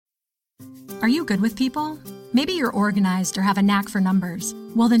Are you good with people? Maybe you're organized or have a knack for numbers.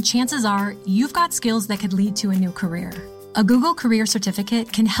 Well, then chances are you've got skills that could lead to a new career. A Google Career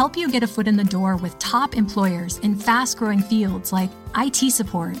Certificate can help you get a foot in the door with top employers in fast-growing fields like IT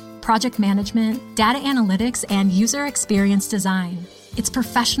support, project management, data analytics, and user experience design. It's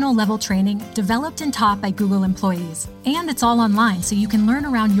professional-level training developed and taught by Google employees. And it's all online, so you can learn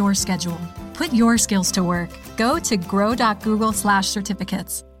around your schedule. Put your skills to work. Go to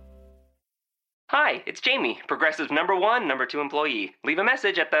grow.google/certificates. Hi, it's Jamie, Progressive #1, #2 employee. Leave a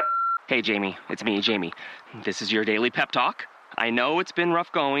message at the... Hey, Jamie, it's me, Jamie. This is your daily pep talk. I know it's been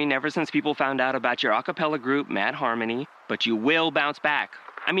rough going ever since people found out about your a cappella group, Mad Harmony, but you will bounce back.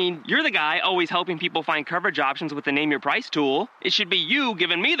 I mean, you're the guy always helping people find coverage options with the Name Your Price tool. It should be you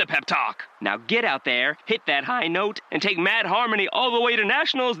giving me the pep talk. Now get out there, hit that high note, and take Mad Harmony all the way to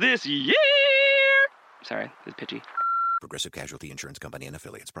nationals this year! Sorry, it's pitchy. Progressive Casualty Insurance Company and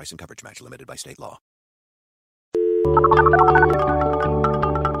Affiliates. Price and coverage match limited by state law.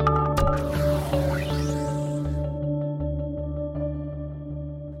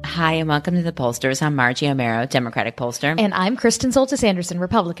 Hi, and welcome to The Pollsters. I'm Margie O'Mara, Democratic pollster. And I'm Kristen Soltis-Anderson,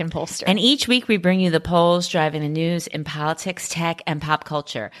 Republican pollster. And each week we bring you the polls driving the news in politics, tech, and pop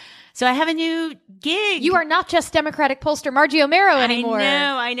culture. So I have a new gig. You are not just Democratic pollster Margie O'Mara anymore.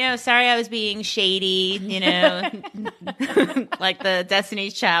 I know. Sorry I was being shady, like the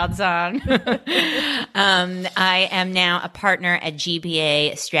Destiny's Child song. I am now a partner at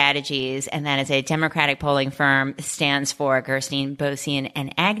GBA Strategies, and that is a Democratic polling firm. It stands for Gerstein, Bosian,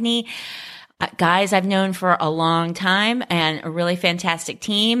 and Agnew. Guys I've known for a long time and a really fantastic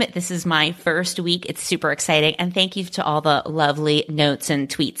team. This is my first week. It's super exciting. And thank you to all the lovely notes and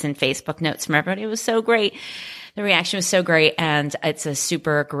tweets and Facebook notes from everybody. It was so great. The reaction was so great. And it's a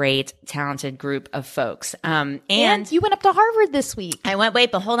super great, talented group of folks. And you went up to Harvard this week. I went,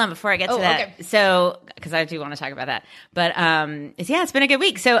 but hold on before I get to that. Okay. So, because I do want to talk about that. But, it's been a good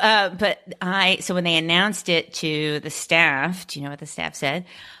week. So, so when they announced it to the staff, do you know what the staff said?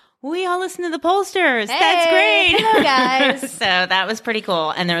 We all listen to the pollsters. Hey, that's great. Hello, guys. So that was pretty cool.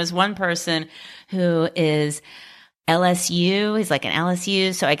 And there was one person who is LSU. He's like an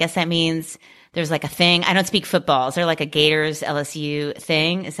LSU. So I guess that means there's like a thing. I don't speak football. Is there like a Gators LSU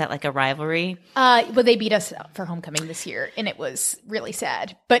thing? Is that like a rivalry? Well, they beat us for homecoming this year, and it was really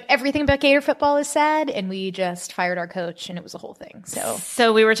sad. But everything about Gator football is sad, and we just fired our coach, and it was a whole thing.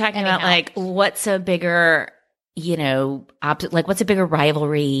 So we were talking about like what's a bigger what's a bigger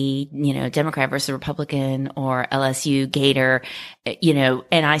rivalry, Democrat versus Republican or LSU Gator,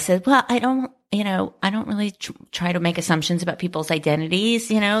 and I said, well, I don't really try to make assumptions about people's identities.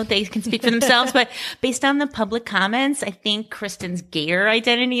 They can speak for themselves, but based on the public comments, I think Kristen's Gator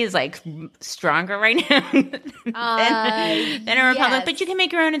identity is like stronger right now than a Republican, yes. But you can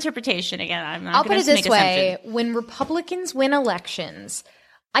make your own interpretation. Again, I'll put it this way. When Republicans win elections,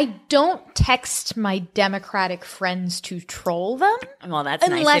 I don't text my Democratic friends to troll them. Well, that's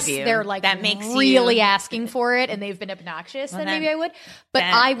nice unless of you. They're like that makes really asking for it and they've been obnoxious. Then maybe I would. But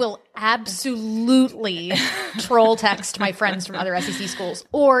I will absolutely troll text my friends from other SEC schools.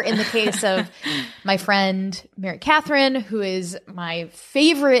 Or in the case of my friend Mary Catherine, who is my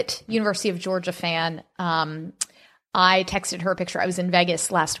favorite University of Georgia fan. I texted her a picture. I was in Vegas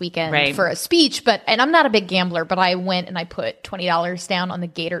last weekend for a speech, and I'm not a big gambler, but I went and I put $20 down on the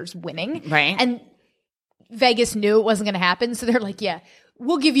Gators winning. Right. And Vegas knew it wasn't going to happen. So they're like, yeah,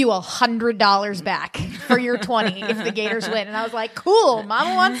 we'll give you $100 back for your 20 if the Gators win. And I was like, cool.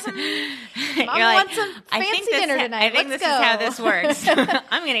 Mama wants some fancy dinner tonight. I think Let's this go. is how this works.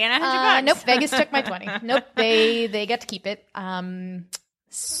 I'm going to get $100. Nope. Vegas took my 20. Nope. They get to keep it.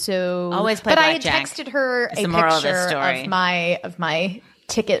 So always play blackjack. But I had texted her a picture of my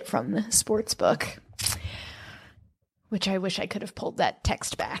ticket from the sports book, which I wish I could have pulled that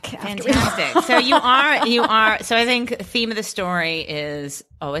text back. Fantastic. So you are. So I think the theme of the story is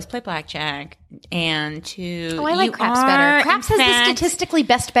always play blackjack and to. Oh, I like craps better. Craps has the statistically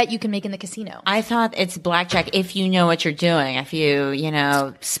best bet you can make in the casino. I thought it's blackjack if you know what you're doing. If you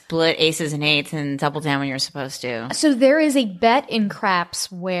split aces and eights and double down when you're supposed to. So there is a bet in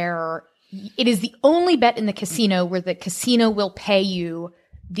craps where it is the only bet in the casino where the casino will pay you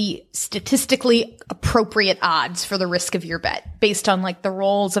the statistically appropriate odds for the risk of your bet based on like the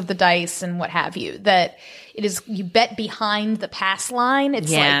rolls of the dice and what have you. That it is, you bet behind the pass line. It's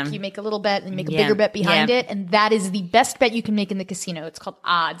like you make a little bet and you make a bigger bet behind it. And that is the best bet you can make in the casino. It's called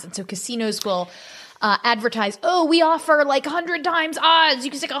odds. And so casinos will advertise, we offer like 100 times odds.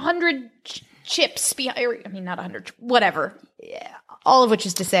 You can stick 100 chips behind, not 100, whatever. Yeah. All of which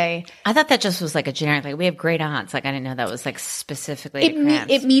is to say, I thought that just was like a generic, like we have great odds. Like I didn't know that was like specifically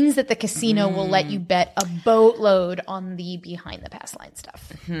it means that the casino will let you bet a boatload on the behind the pass line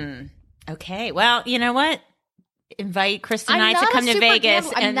stuff. Okay. Well, you know what? Invite Kristen and I'm I to not come a to super Vegas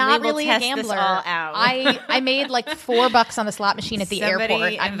gambler. I'm and not we will really test a gambler. this all out. I made like $4 on the slot machine at the Somebody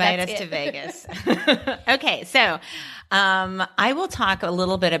airport. invite us to Vegas. Okay, so I will talk a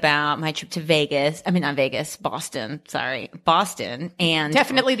little bit about my trip to Vegas. I mean, not Vegas, Boston. Sorry, Boston, and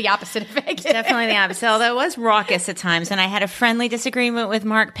Definitely the opposite of Vegas. definitely the opposite. Although it was raucous at times, and I had a friendly disagreement with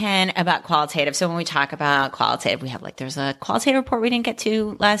Mark Penn about qualitative. So when we talk about qualitative, we have like there's a qualitative report we didn't get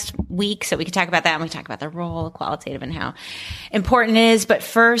to last week, so we could talk about that, and we talk about the role of qualitative and how important it is. But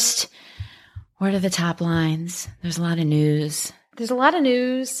first, what are the top lines? There's a lot of news. There's a lot of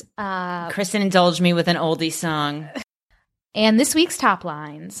news. Kristen indulged me with an oldie song. And this week's top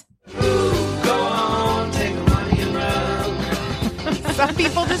lines. Some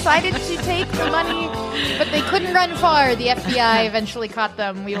people decided to take the money, but they couldn't run far. The FBI eventually caught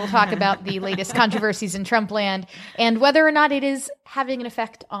them. We will talk about the latest controversies in Trump land and whether or not it is having an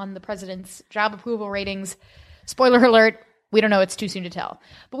effect on the president's job approval ratings. Spoiler alert, we don't know. It's too soon to tell.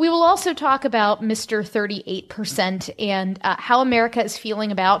 But we will also talk about Mr. 38% and how America is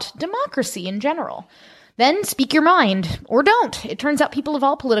feeling about democracy in general. Then speak your mind, or don't. It turns out people of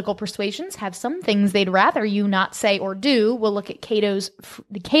all political persuasions have some things they'd rather you not say or do. We'll look at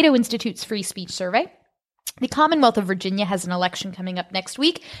the Cato Institute's free speech survey. The Commonwealth of Virginia has an election coming up next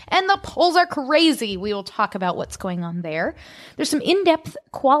week, and the polls are crazy. We will talk about what's going on there. There's some in-depth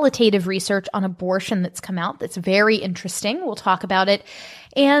qualitative research on abortion that's come out that's very interesting. We'll talk about it.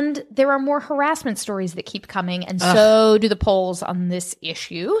 And there are more harassment stories that keep coming, and so do the polls on this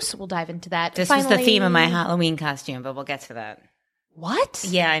issue. So we'll dive into that. This is the theme of my Halloween costume, but we'll get to that. What?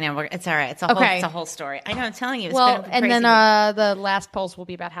 Yeah, I know. It's all right. It's a whole story. I know. I'm telling you. It's well, been a and crazy then the last polls will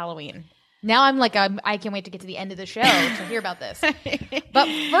be about Halloween. Now I'm like, I can't wait to get to the end of the show to hear about this. But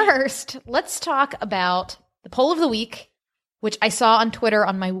first, let's talk about the poll of the week, which I saw on Twitter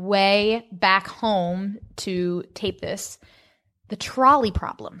on my way back home to tape this. The trolley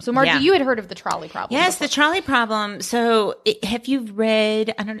problem. So, Margie, you had heard of the trolley problem. Yes, before. the trolley problem. So, have you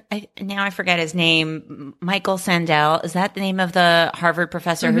read, now I forget his name, Michael Sandel. Is that the name of the Harvard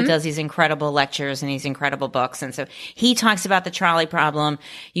professor who does these incredible lectures and these incredible books? And so he talks about the trolley problem.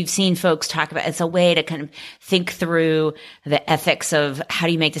 You've seen folks talk about it's a way to kind of think through the ethics of how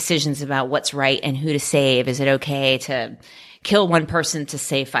do you make decisions about what's right and who to save? Is it okay to kill one person to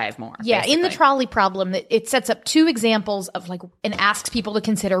save 5 more? Yeah, basically. in the trolley problem, it sets up 2 examples of and asks people to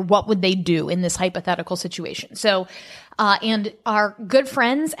consider what would they do in this hypothetical situation. So, and our good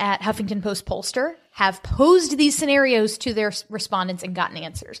friends at Huffington Post Pollster have posed these scenarios to their respondents and gotten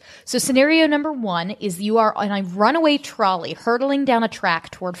answers. So scenario number 1 is you are on a runaway trolley hurtling down a track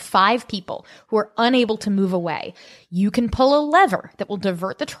toward 5 people who are unable to move away. You can pull a lever that will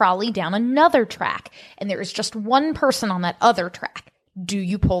divert the trolley down another track, and there is just 1 person on that other track. Do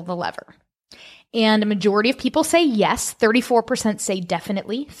you pull the lever? And a majority of people say yes. 34% say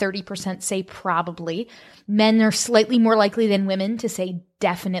definitely. 30% say probably. Men are slightly more likely than women to say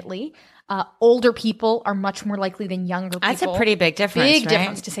definitely. Older people are much more likely than younger people. That's a pretty big difference, Big right?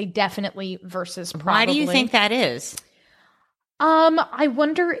 difference to say definitely versus probably. Why do you think that is? I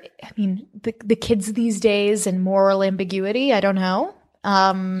wonder, the kids these days and moral ambiguity, I don't know.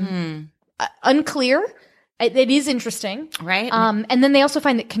 Unclear. It is interesting. Right. And then they also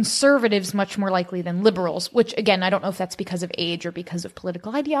find that conservatives much more likely than liberals, which again, I don't know if that's because of age or because of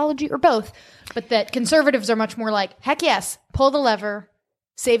political ideology or both, but that conservatives are much more like, heck yes, pull the lever,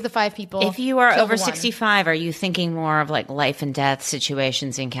 save the 5 people. If you are over the 65, are you thinking more of like life and death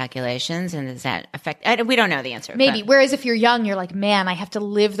situations and calculations? And does that affect? We don't know the answer. Maybe. But. Whereas if you're young, you're like, man, I have to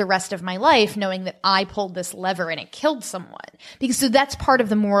live the rest of my life knowing that I pulled this lever and it killed someone. Because so that's part of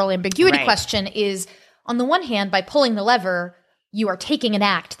the moral ambiguity question is, on the one hand, by pulling the lever, you are taking an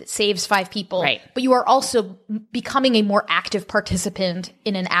act that saves 5 people, right. But you are also becoming a more active participant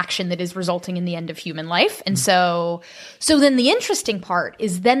in an action that is resulting in the end of human life. And so then the interesting part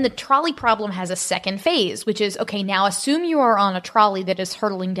is then the trolley problem has a second phase, which is, okay, now assume you are on a trolley that is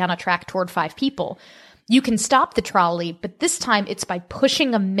hurtling down a track toward 5 people. You can stop the trolley, but this time it's by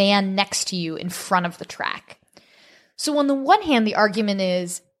pushing a man next to you in front of the track. So on the one hand, the argument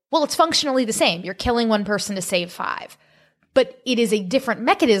is, well, it's functionally the same. You're killing 1 person to save 5. But it is a different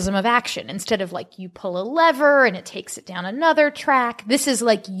mechanism of action. Instead of like you pull a lever and it takes it down another track, this is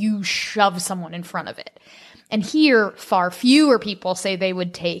like you shove someone in front of it. And here, far fewer people say they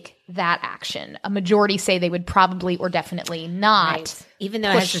would take that action. A majority say they would probably or definitely not. Right. Even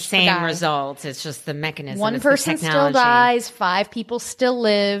though it has the same results, it's just the mechanism. One person still dies, 5 people still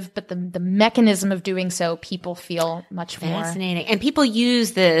live, but the mechanism of doing so, people feel much more. Fascinating. And people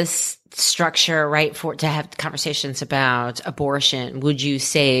use this structure, right, to have conversations about abortion. Would you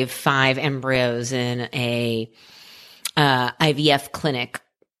save 5 embryos in a IVF clinic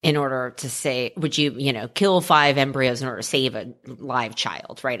in order to say, would you, kill 5 embryos in order to save a live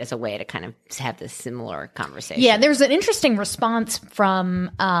child, right? As a way to kind of have this similar conversation. Yeah, there's an interesting response from,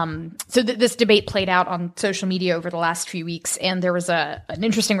 this debate played out on social media over the last few weeks, and there was an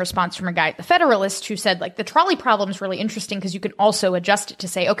interesting response from a guy at the Federalist who said, like, the trolley problem is really interesting because you can also adjust it to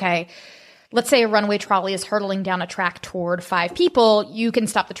say, okay, let's say a runaway trolley is hurtling down a track toward 5 people, you can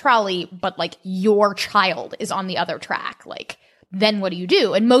stop the trolley, but like your child is on the other track, like, then what do you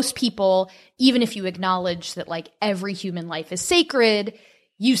do? And most people, even if you acknowledge that like every human life is sacred,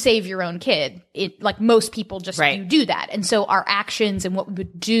 you save your own kid. Like most people just do that. And so our actions and what we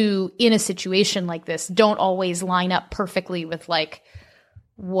would do in a situation like this don't always line up perfectly with like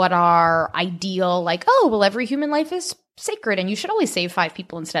what our ideal, like, oh, well, every human life is sacred and you should always save 5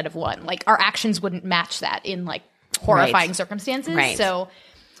 people instead of 1. Like our actions wouldn't match that in like horrifying circumstances. Right. So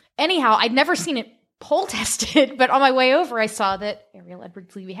anyhow, I'd never seen it poll tested, but on my way over, I saw that Ariel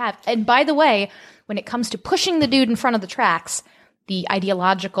Edwards Lee we have. And by the way, when it comes to pushing the dude in front of the tracks, the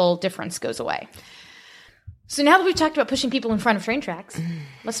ideological difference goes away. So now that we've talked about pushing people in front of train tracks,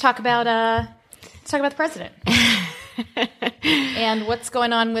 let's talk about the president and what's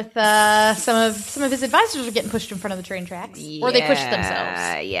going on with some of his advisors are getting pushed in front of the train tracks, or they pushed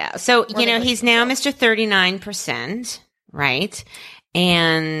themselves. Yeah. So he's now Mr. 39%, right?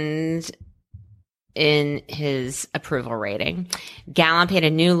 And in his approval rating. Gallup had a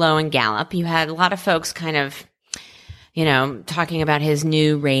new low in Gallup. You had a lot of folks kind of, talking about his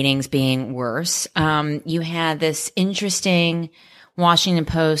new ratings being worse. You had this interesting Washington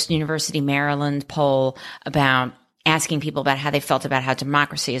Post, University of Maryland poll about asking people about how they felt about how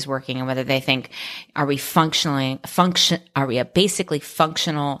democracy is working and whether they think, are we a basically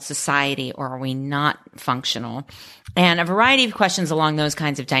functional society or are we not functional? And a variety of questions along those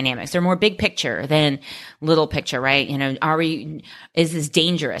kinds of dynamics. They're more big picture than little picture, right? Is this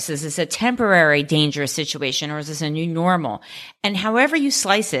dangerous? Is this a temporary dangerous situation or is this a new normal? And however you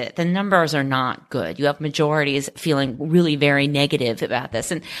slice it, the numbers are not good. You have majorities feeling really very negative about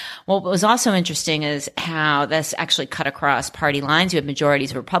this. And what was also interesting is how this actually cut across party lines. You have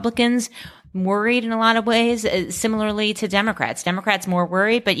majorities of Republicans worried in a lot of ways, similarly to Democrats. Democrats more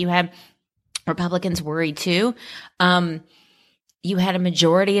worried, but you have Republicans worried too. You had a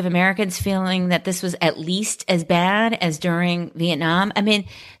majority of Americans feeling that this was at least as bad as during Vietnam. I mean,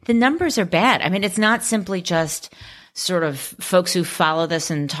 the numbers are bad. I mean, it's not simply just sort of folks who follow this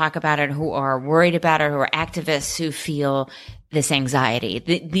and talk about it, who are worried about it, who are activists who feel this anxiety.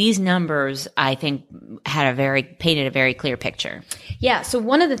 These numbers, I think, painted a very clear picture. Yeah. So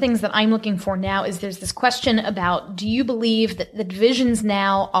one of the things that I'm looking for now is there's this question about, do you believe that the divisions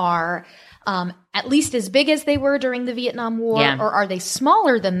now are at least as big as they were during the Vietnam War, or are they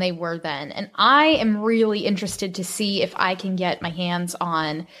smaller than they were then? And I am really interested to see if I can get my hands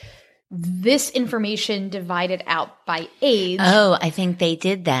on this information divided out by age. Oh, I think they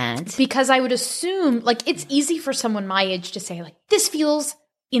did that. Because I would assume, like, it's easy for someone my age to say, like, this feels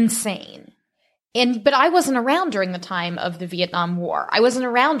insane. But I wasn't around during the time of the Vietnam War. I wasn't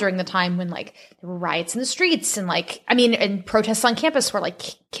around during the time when, like, there were riots in the streets and, like, and protests on campus where, like,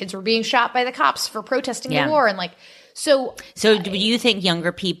 kids were being shot by the cops for protesting the war. And, like, so do you think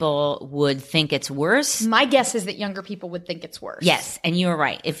younger people would think it's worse? My guess is that younger people would think it's worse. Yes. And you were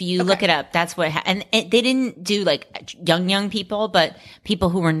right. If you look it up, that's what and they didn't do, like, young people, but people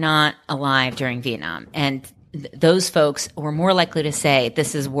who were not alive during Vietnam. And those folks were more likely to say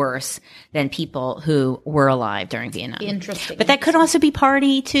this is worse than people who were alive during Vietnam. Interesting. But that could also be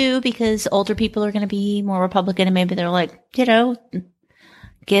party too, because older people are going to be more Republican and maybe they're like, give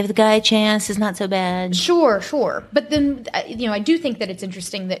the guy a chance. It's not so bad. Sure. But then, I do think that it's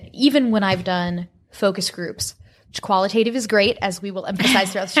interesting that even when I've done focus groups, which qualitative is great, as we will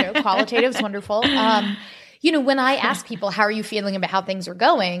emphasize throughout the show, qualitative is wonderful. When I ask people, how are you feeling about how things are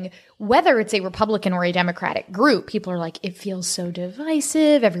going, whether it's a Republican or a Democratic group, people are like, it feels so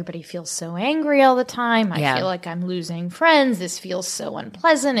divisive. Everybody feels so angry all the time. I feel like I'm losing friends. This feels so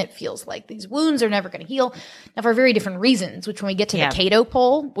unpleasant. It feels like these wounds are never going to heal. Now, for very different reasons, which when we get to the Cato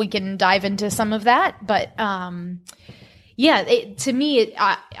poll, we can dive into some of that. But, to me,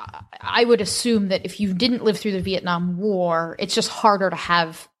 I would assume that if you didn't live through the Vietnam War, it's just harder to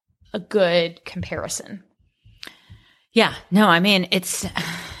have a good comparison. Yeah. No, I mean,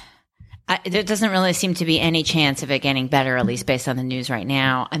 there doesn't really seem to be any chance of it getting better, at least based on the news right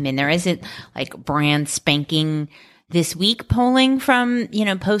now. I mean, there isn't like brand spanking this week polling from,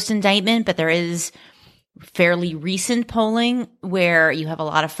 post indictment, but there is fairly recent polling where you have a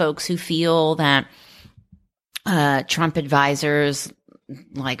lot of folks who feel that Trump advisors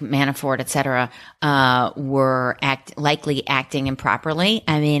like Manafort, et cetera, were likely acting improperly.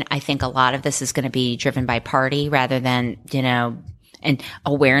 I mean, I think a lot of this is going to be driven by party rather than, and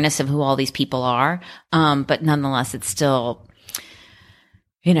awareness of who all these people are. But nonetheless, it's still,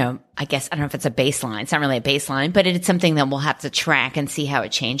 I guess, I don't know if it's a baseline. It's not really a baseline, but it's something that we'll have to track and see how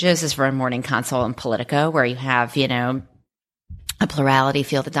it changes. As for a Morning Consult and Politico, where you have, a plurality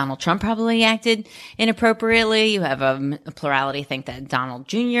feel that Donald Trump probably acted inappropriately. You have a plurality think that Donald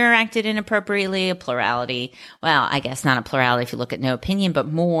Jr. acted inappropriately. A plurality, well, I guess not a plurality if you look at no opinion, but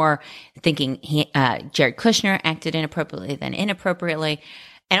more thinking Jared Kushner acted inappropriately than inappropriately.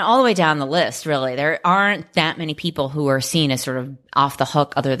 And all the way down the list, really, there aren't that many people who are seen as sort of off the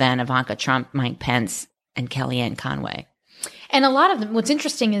hook other than Ivanka Trump, Mike Pence, and Kellyanne Conway. And a lot of them, what's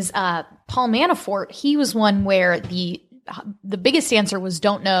interesting is Paul Manafort, he was one where the biggest answer was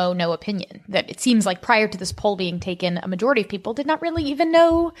don't know, no opinion. That it seems like prior to this poll being taken, a majority of people did not really even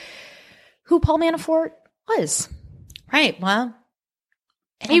know who Paul Manafort was. Right. Well,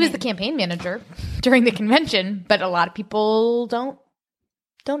 he was the campaign manager during the convention, but a lot of people don't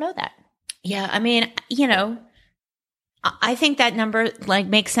know that. Yeah. I mean, I think that number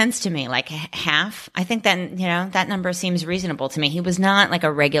makes sense to me, like half. I think that, that number seems reasonable to me. He was not like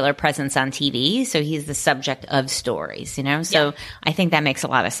a regular presence on TV, so he's the subject of stories, So yeah. I think that makes a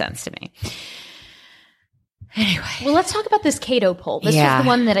lot of sense to me. Anyway. Well, let's talk about this Cato poll. This was the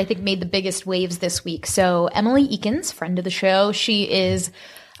one that I think made the biggest waves this week. So Emily Ekins, friend of the show, she is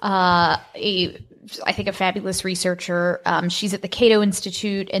I think a fabulous researcher. She's at the Cato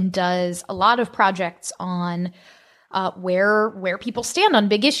Institute and does a lot of projects on where people stand on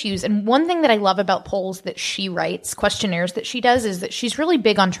big issues. And one thing that I love about polls that she writes, questionnaires that she does, is that she's really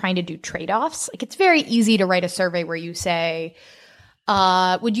big on trying to do trade-offs. Like, it's very easy to write a survey where you say,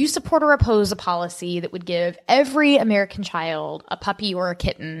 would you support or oppose a policy that would give every American child a puppy or a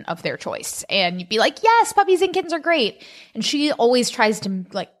kitten of their choice? And you'd be like, yes, puppies and kittens are great. And she always tries to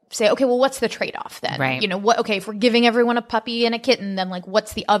say, okay, well, what's the trade-off then? Right. Okay, if we're giving everyone a puppy and a kitten, then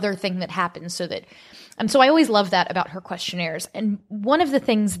what's the other thing that happens so that, and so I always love that about her questionnaires. And one of the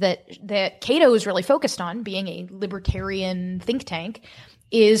things that Cato is really focused on, being a libertarian think tank,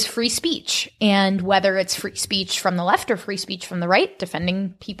 is free speech, and whether it's free speech from the left or free speech from the right,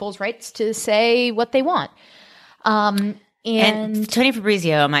 defending people's rights to say what they want. And Tony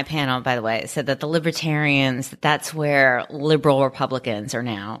Fabrizio on my panel, by the way, said that the libertarians, that's where liberal Republicans are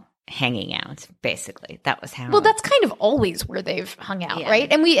now hanging out, basically. That was how. Well, that's kind of always where they've hung out,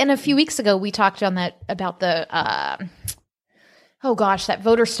 right? And a few weeks ago, we talked on that about the that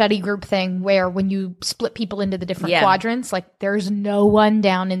voter study group thing where when you split people into the different quadrants, there's no one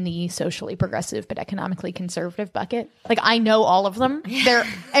down in the socially progressive but economically conservative bucket. I know all of them. They're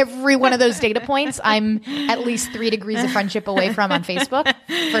every one of those data points I'm at least 3 degrees of friendship away from on Facebook,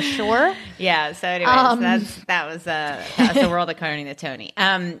 for sure. Yeah. So anyways, that was the world according to Tony.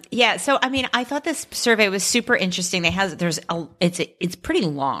 So I mean, I thought this survey was super interesting. It's pretty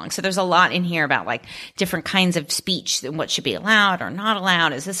long. So there's a lot in here about different kinds of speech and what should be allowed or not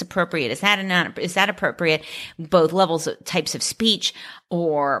allowed. Is this appropriate? Is that appropriate? Both levels of types of speech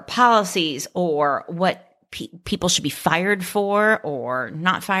or policies, or what people should be fired for or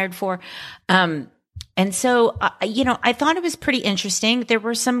not fired for. And so, I thought it was pretty interesting.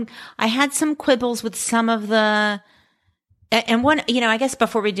 I had some quibbles with some of the, and one, I guess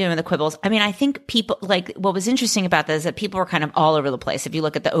before we do the quibbles, I mean, I think people, what was interesting about this is that people were kind of all over the place. If you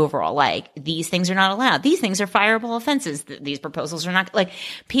look at the overall, these things are not allowed. These things are fireable offenses. These proposals are not,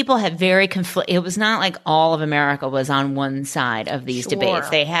 people had very it was not like all of America was on one side of these debates.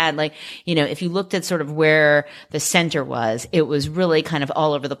 They had if you looked at sort of where the center was, it was really kind of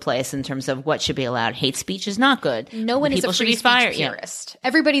all over the place in terms of what should be allowed. Hate speech is not good. No one is a free speech purist.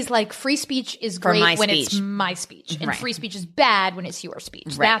 Everybody's like, free speech is great when it's my speech, and free speech is bad when it's your speech.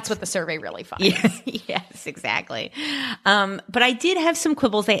 Right. That's what the survey really finds. Yes, exactly. But I did have some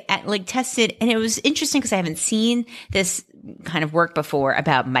quibbles. They tested, and it was interesting because I haven't seen this kind of work before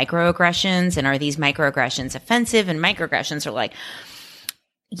about microaggressions, and are these microaggressions offensive? And microaggressions are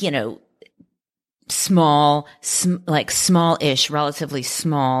smallish, relatively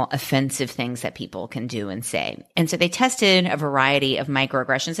small, offensive things that people can do and say. And so they tested a variety of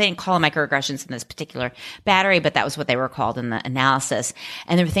microaggressions. They didn't call them microaggressions in this particular battery, but that was what they were called in the analysis.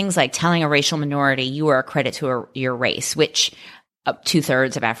 And there were things like telling a racial minority you are a credit to your race, which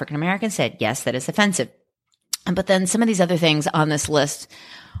 2/3 of African Americans said, yes, that is offensive. But then some of these other things on this list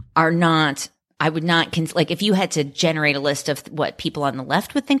are not, I would not, like if you had to generate a list of what people on the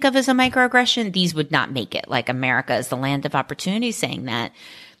left would think of as a microaggression, these would not make it. Like America is the land of opportunity, saying that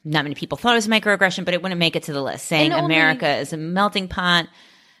not many people thought it was a microaggression, but it wouldn't make it to the list. Saying America is a melting pot,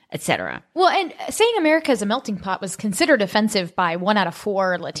 etc. Well, and saying America is a melting pot was considered offensive by 1 out of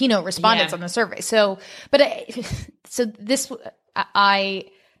 4 Latino respondents on the survey. So, but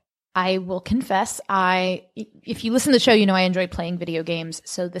I will confess, if you listen to the show, you know I enjoy playing video games.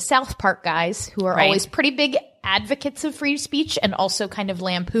 So the South Park guys, who are always pretty big advocates of free speech and also kind of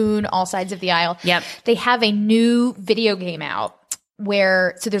lampoon all sides of the aisle, they have a new video game out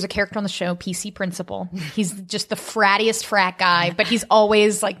where, so there's a character on the show, PC Principal. He's just the frattiest frat guy, but he's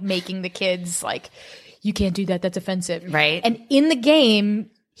always like making the kids like, you can't do that, that's offensive. Right. And in the game,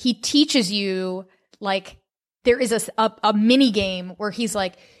 he teaches you, like, there is a mini game where he's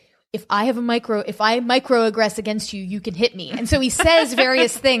like, if I microaggress against you, you can hit me. And so he says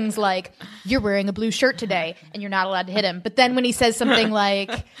various things like, you're wearing a blue shirt today and you're not allowed to hit him. But then when he says something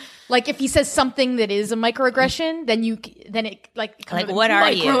like if he says something that is a microaggression, then it comes up, what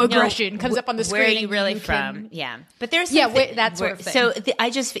are you? Microaggression comes up on the screen. Where are you really from? Yeah. But there's that sort of thing. So I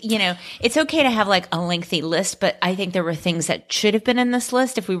just, it's okay to have like a lengthy list, but I think there were things that should have been in this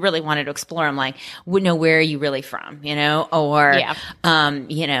list if we really wanted to explore them, like, where are you really from? Or,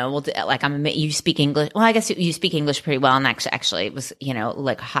 you speak English. Well, I guess you speak English pretty well. And actually it was,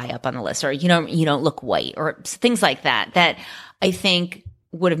 like high up on the list, or, you don't look white, or things like that I think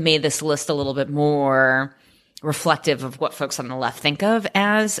would have made this list a little bit more reflective of what folks on the left think of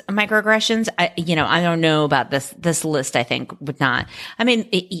as microaggressions. I don't know about this list. I think would not. I mean,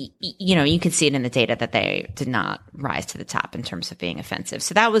 you could see it in the data that they did not rise to the top in terms of being offensive.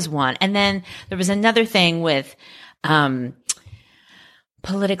 So that was one. And then there was another thing with,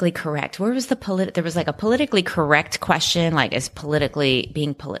 politically correct. Where was there was like a politically correct question, like is politically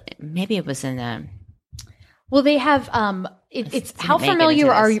being maybe it was in well, they have, it's how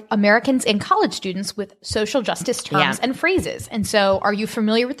familiar are Americans and college students with social justice terms and phrases? And so are you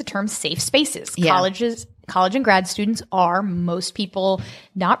familiar with the term safe spaces? Yeah. College and grad students are. Most people,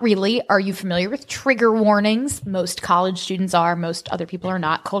 not really. Are you familiar with trigger warnings? Most college students are. Most other people are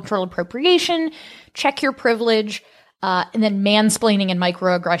not. Cultural appropriation, check your privilege. And then mansplaining and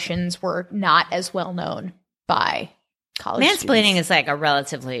microaggressions were not as well known by college students. Mansplaining is like a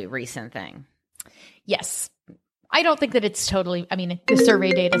relatively recent thing. Yes. I don't think that it's totally, I mean, the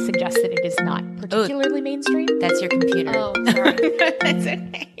survey data suggests that it is not particularly mainstream. That's your computer. Oh, sorry. That's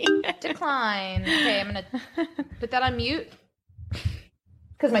okay. Decline. Okay, I'm going to put that on mute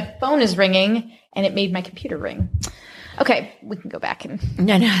because my phone is ringing and it made my computer ring. Okay, we can go back and...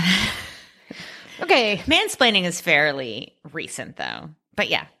 No. Okay. Mansplaining is fairly recent, though. But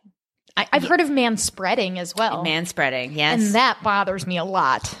yeah. I've heard of manspreading as well. Manspreading, yes. And that bothers me a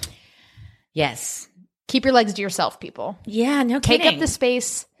lot. Yes. Keep your legs to yourself, people. Yeah, no kidding. Take up the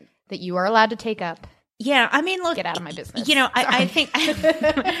space that you are allowed to take up. Yeah, I mean, look, get out of my business. I think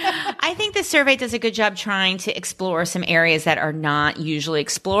I think the survey does a good job trying to explore some areas that are not usually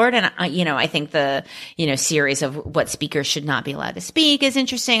explored, and I think the series of what speakers should not be allowed to speak is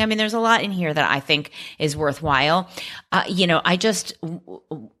interesting. I mean, there's a lot in here that I think is worthwhile. I just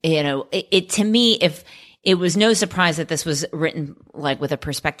it to me, if it was no surprise that this was written like with a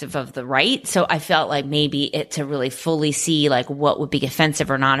perspective of the right. So I felt like maybe to really fully see like what would be offensive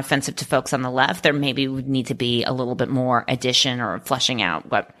or not offensive to folks on the left, there maybe would need to be a little bit more addition or fleshing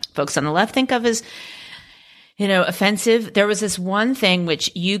out what folks on the left think of as, offensive. There was this one thing which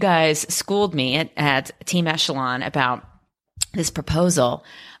you guys schooled me at Team Echelon about this proposal.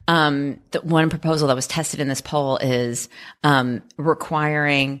 The one proposal that was tested in this poll is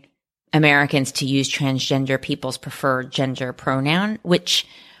requiring Americans to use transgender people's preferred gender pronoun, which,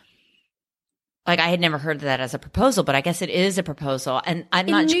 like, I had never heard of that as a proposal, but I guess it is a proposal, and I'm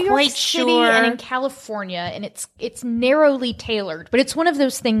not quite sure. In New York City and in California, and it's narrowly tailored, but it's one of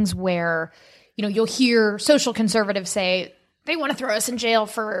those things where, you'll hear social conservatives say they want to throw us in jail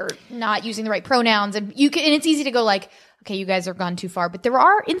for not using the right pronouns, and it's easy to go like, okay, you guys have gone too far, but there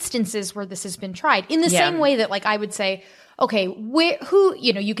are instances where this has been tried in the same way that, like, I would say, okay,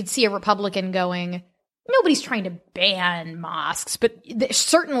 you could see a Republican going, nobody's trying to ban mosques, but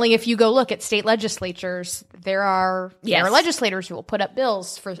certainly if you go look at state legislatures, there are legislators who will put up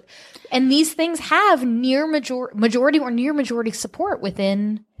bills for, and these things have majority or near majority support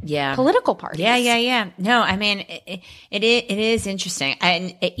within political parties. Yeah. No, I mean, it is interesting.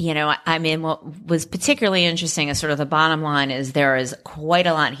 And, what was particularly interesting is sort of the bottom line is there is quite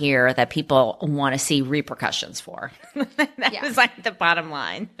a lot here that people want to see repercussions for. That was like the bottom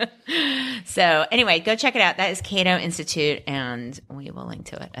line. So anyway, go check it out. That is Cato Institute, and we will link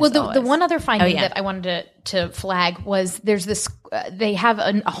to it. The one other finding that I wanted to flag was there's this, they have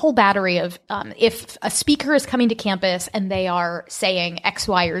a whole battery of, if a speaker is coming to campus and they are saying X,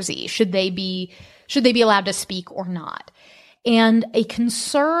 Y, or Z, should they be allowed to speak or not? And a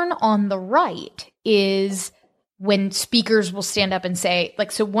concern on the right is when speakers will stand up and say,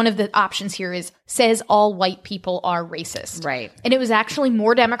 like, so one of the options here is says all white people are racist. Right. And it was actually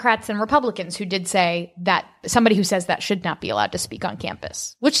more Democrats than Republicans who did say that somebody who says that should not be allowed to speak on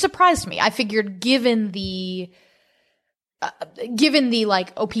campus, which surprised me. I figured given the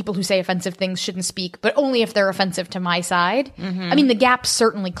like, people who say offensive things shouldn't speak, but only if they're offensive to my side. Mm-hmm. I mean, the gap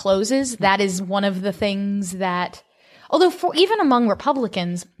certainly closes. That is one of the things that, although even among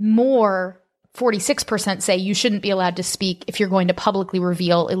Republicans, 46% say you shouldn't be allowed to speak if you're going to publicly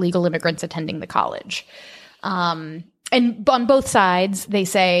reveal illegal immigrants attending the college. And on both sides, they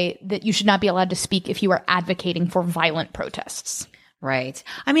say that you should not be allowed to speak if you are advocating for violent protests. Right.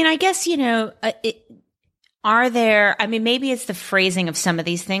 I mean, I guess, maybe it's the phrasing of some of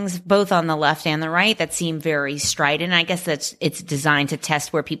these things, both on the left and the right, that seem very strident. I guess it's designed to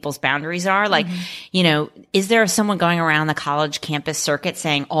test where people's boundaries are. Like, is there someone going around the college campus circuit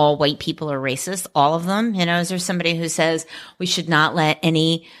saying all white people are racist? All of them? Is there somebody who says we should not let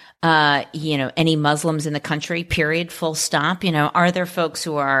any Muslims in the country, period, full stop? Are there folks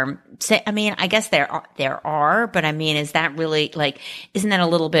who are I guess there are, but I mean, is that really isn't that a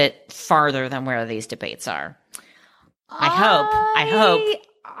little bit farther than where these debates are? I hope.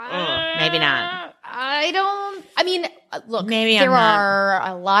 Maybe not. Look, maybe there are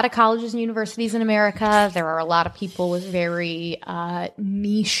a lot of colleges and universities in America. There are a lot of people with very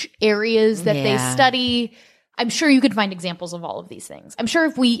niche areas that they study. I'm sure you could find examples of all of these things. I'm sure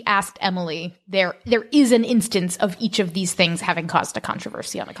if we asked Emily, there is an instance of each of these things having caused a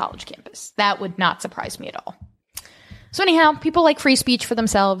controversy on a college campus. That would not surprise me at all. So anyhow, people like free speech for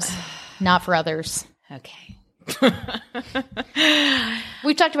themselves, not for others. Okay.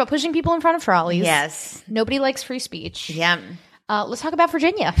 We've talked about pushing people in front of trolleys. Yes. Nobody likes free speech. Yeah. Let's talk about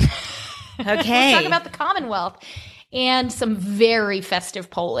Virginia. Okay. Let's talk about the Commonwealth. And some very festive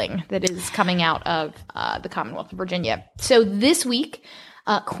polling that is coming out of the Commonwealth of Virginia. So this week,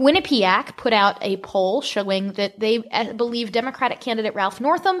 Quinnipiac put out a poll showing that they believe Democratic candidate Ralph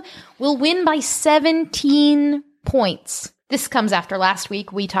Northam will win by 17 points. This comes after last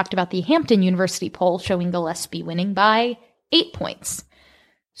week. We talked about the Hampton University poll showing Gillespie winning by 8 points.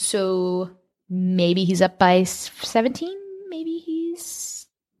 So maybe he's up by 17. Maybe he's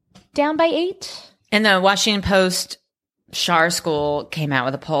down by 8. And the Washington Post Schar School came out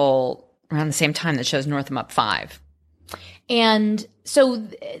with a poll around the same time that shows Northam up 5. And so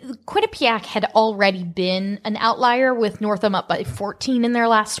Quinnipiac had already been an outlier with Northam up by 14 in their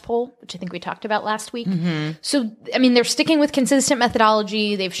last poll, which I think we talked about last week. Mm-hmm. So, I mean, they're sticking with consistent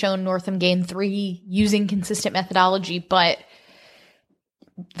methodology. They've shown Northam gained 3 using consistent methodology, but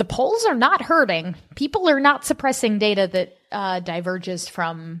the polls are not hurting. People are not suppressing data that diverges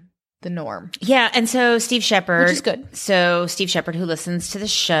from the norm. Yeah. And so Steve Shepard, which is good. So Steve Shepard, who listens to the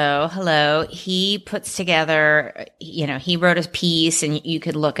show, hello, he puts together, he wrote a piece, and you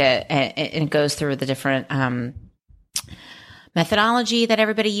could look at, and it goes through the different, methodology that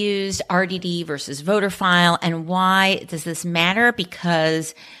everybody used, RDD versus voter file. And why does this matter?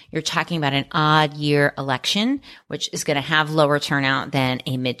 Because you're talking about an odd year election, which is going to have lower turnout than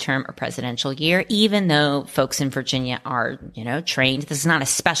a midterm or presidential year, even though folks in Virginia are, trained. This is not a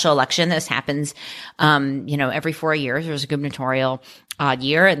special election. This happens, every 4 years. There's a gubernatorial odd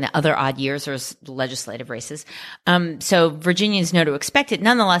year, and the other odd years there's legislative races. So Virginians know to expect it.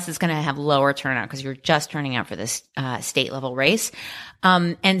 Nonetheless, it's going to have lower turnout because you're just turning out for this state level race.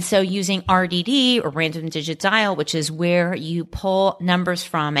 And so using RDD, or random digit dial, which is where you pull numbers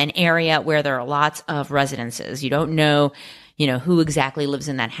from an area where there are lots of residences. You don't know, who exactly lives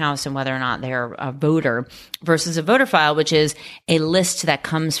in that house and whether or not they're a voter, versus a voter file, which is a list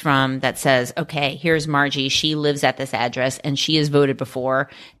that says, okay, here's Margie. She lives at this address and she has voted before.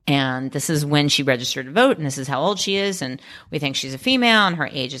 And this is when she registered to vote. And this is how old she is. And we think she's a female and her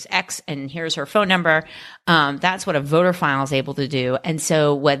age is X. And here's her phone number. That's what a voter file is able to do. And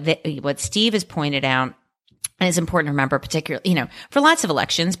so what Steve has pointed out, and it's important to remember, particularly, for lots of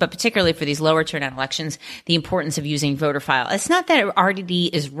elections, but particularly for these lower turnout elections, the importance of using voter file. It's not that RDD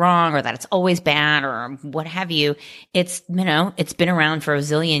is wrong or that it's always bad or what have you. It's, it's been around for a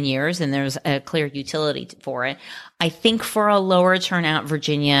zillion years and there's a clear utility for it. I think for a lower turnout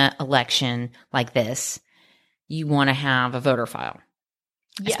Virginia election like this, you want to have a voter file.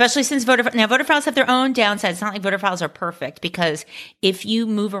 Yes. Especially since voter files have their own downsides. It's not like voter files are perfect, because if you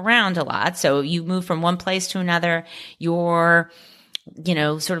move around a lot, so you move from one place to another, you're,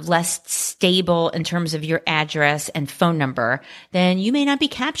 sort of less stable in terms of your address and phone number, then you may not be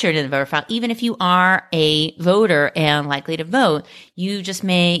captured in the voter file. Even if you are a voter and likely to vote, you just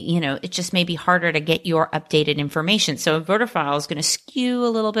may, it just may be harder to get your updated information. So a voter file is going to skew a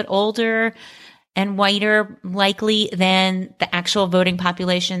little bit older and whiter likely than the actual voting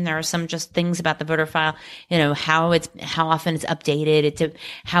population. There are some just things about the voter file, how often it's updated,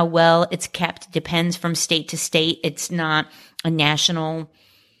 how well it's kept depends from state to state. It's not a national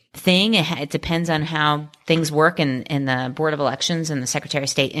thing. It depends on how things work in the Board of Elections and the Secretary of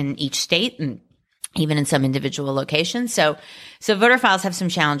State in each state, and even in some individual locations. So voter files have some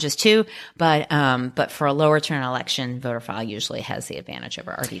challenges too, but for a lower turnout election, voter file usually has the advantage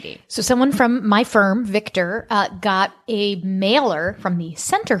over RDD. So someone from my firm, Victor, got a mailer from the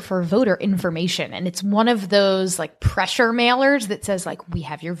Center for Voter Information. And it's one of those like pressure mailers that says like, we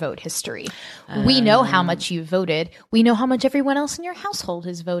have your vote history. We know how much you voted. We know how much everyone else in your household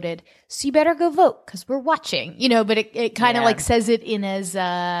has voted. So you better go vote because we're watching, but it kind of like says it in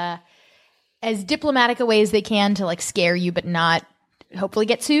as diplomatic a way as they can to like scare you, but not hopefully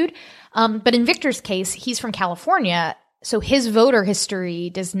get sued. But in Victor's case, he's from California. So his voter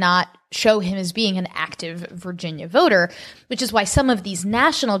history does not show him as being an active Virginia voter, which is why some of these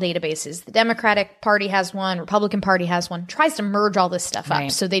national databases, the Democratic Party has one, Republican Party has one, tries to merge all this stuff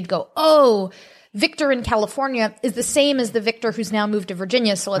up. So they'd go, oh, Victor in California is the same as the Victor who's now moved to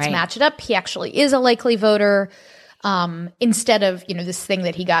Virginia. So let's match it up. He actually is a likely voter. Instead of, this thing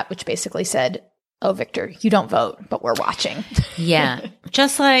that he got, which basically said, oh, Victor, you don't vote, but we're watching. Yeah.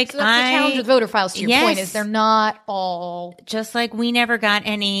 Just like so that's the challenge with voter files, to your point, is they're not all. Just like we never got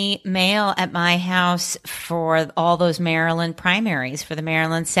any mail at my house for all those Maryland primaries, for the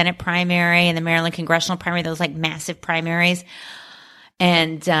Maryland Senate primary and the Maryland congressional primary, those like massive primaries.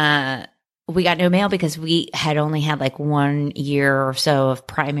 And, we got no mail because we had only had like 1 year or so of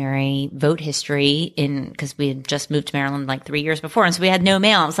primary vote history because we had just moved to Maryland like 3 years before. And so we had no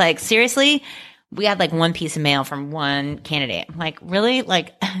mail. I was like, seriously? We had like one piece of mail from one candidate. I'm like, really?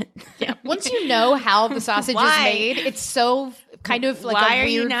 Like, yeah. Once you know how the sausage is made, it's so kind of like why are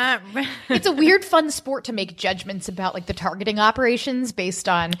you not? It's a weird, fun sport to make judgments about like the targeting operations based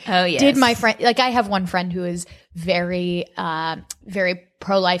on. Oh yes. Did my friend like I have one friend who is very, very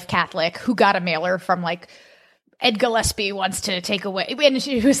pro-life Catholic who got a mailer from like Ed Gillespie wants to take away, and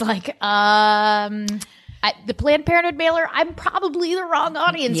she was like, the Planned Parenthood mailer, I'm probably the wrong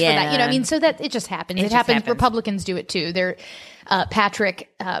audience for that. So that it just happens. It happens. Republicans do it too. They're Patrick,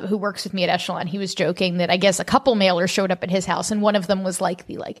 who works with me at Echelon, he was joking that I guess a couple mailers showed up at his house, and one of them was like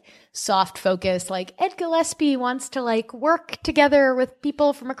the soft focus, like Ed Gillespie wants to like work together with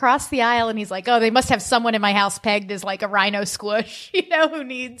people from across the aisle, and he's like, oh, they must have someone in my house pegged as like a rhino squish,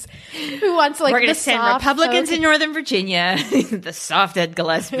 who wants like we're gonna send Republicans in Northern Virginia, the soft Ed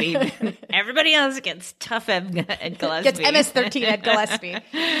Gillespie, everybody else gets tough Ed Gillespie, gets MS-13 Ed Gillespie.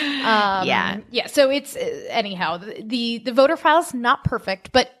 So it's anyhow the voter file's not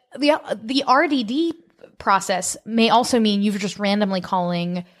perfect, but the RDD process may also mean you're just randomly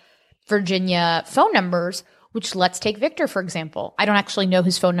calling Virginia phone numbers, which let's take Victor, for example. I don't actually know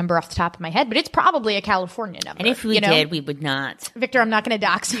his phone number off the top of my head, but it's probably a California number. And if we did, we would not. Victor, I'm not going to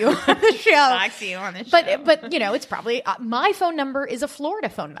dox you on the show. But it's probably, my phone number is a Florida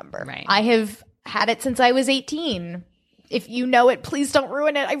phone number. Right. I have had it since I was 18. If you know it, please don't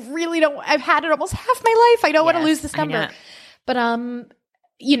ruin it. I really don't. I've had it almost half my life. I don't want to lose this number. But,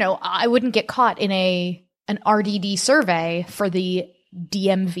 I wouldn't get caught in an RDD survey for the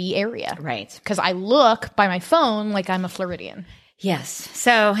DMV area. Right. Because I look by my phone like I'm a Floridian. Yes.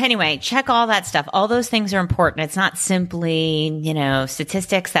 So anyway, check all that stuff. All those things are important. It's not simply,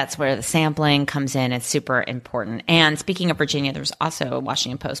 statistics. That's where the sampling comes in. It's super important. And speaking of Virginia, there's also a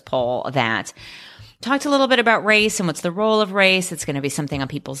Washington Post poll that talked a little bit about race and what's the role of race. It's going to be something on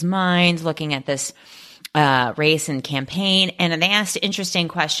people's minds, looking at this race and campaign. And they asked an interesting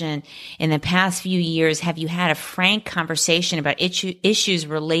question. In the past few years, have you had a frank conversation about issues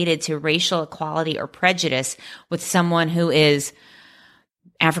related to racial equality or prejudice with someone who is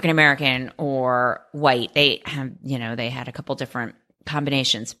African American or white? They have, they had a couple different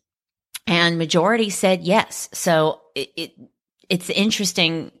combinations, and majority said yes. So it's an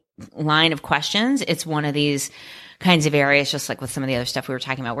interesting line of questions. It's one of these kinds of areas, just like with some of the other stuff we were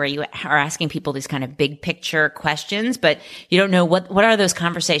talking about, where you are asking people these kind of big picture questions, but you don't know what are those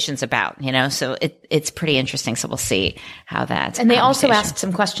conversations about, So it's pretty interesting. So we'll see how that. And they also asked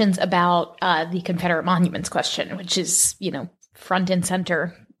some questions about the Confederate monuments question, which is, front and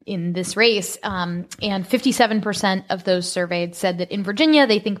center in this race. And 57% of those surveyed said that in Virginia,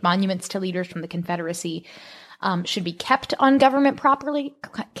 they think monuments to leaders from the Confederacy should be kept on government property.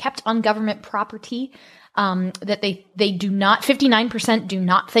 That they do not, 59% do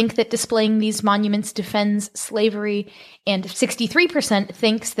not think that displaying these monuments defends slavery, and 63%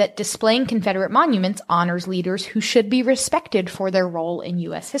 thinks that displaying Confederate monuments honors leaders who should be respected for their role in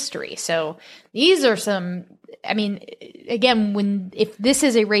U.S. history. So these are some, again, if this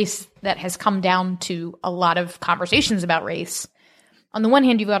is a race that has come down to a lot of conversations about race, on the one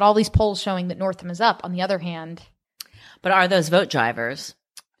hand, you've got all these polls showing that Northam is up. On the other hand. But are those vote drivers?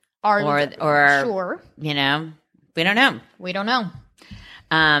 Sure. We don't know. We don't know.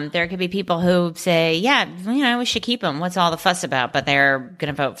 There could be people who say, yeah, we should keep them. What's all the fuss about? But they're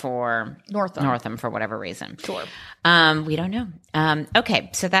going to vote for Northam for whatever reason. Sure. We don't know. Okay.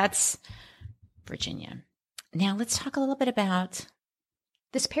 So that's Virginia. Now let's talk a little bit about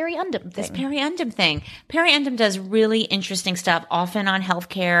this Perry Undum thing. Perry Undum does really interesting stuff, often on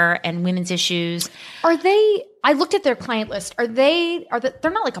healthcare and women's issues. I looked at their client list. they're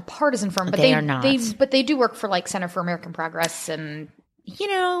not like a partisan firm, but they are not. They do work for like Center for American Progress and.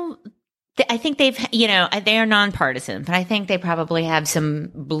 I think they are nonpartisan, but I think they probably have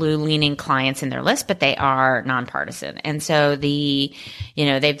some blue leaning clients in their list, but they are nonpartisan. And so they've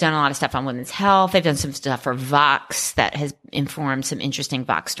done a lot of stuff on women's health. They've done some stuff for Vox that has informed some interesting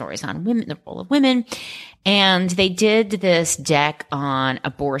Vox stories on women, the role of women. And they did this deck on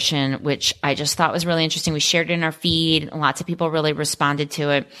abortion, which I just thought was really interesting. We shared it in our feed. Lots of people really responded to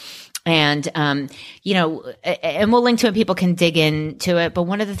it. And, and we'll link to it. People can dig into it. But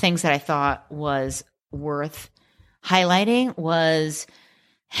one of the things that I thought was worth highlighting was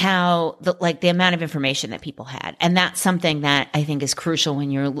how the amount of information that people had. And that's something that I think is crucial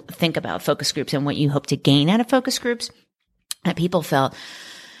when you think about focus groups and what you hope to gain out of focus groups. That people felt,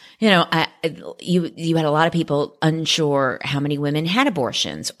 you had a lot of people unsure how many women had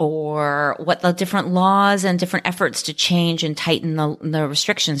abortions or what the different laws and different efforts to change and tighten the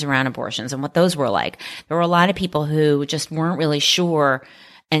restrictions around abortions and what those were like. There were a lot of people who just weren't really sure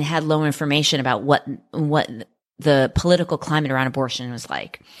and had low information about what the political climate around abortion was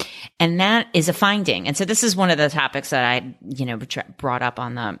like. And that is a finding. And so this is one of the topics that I, brought up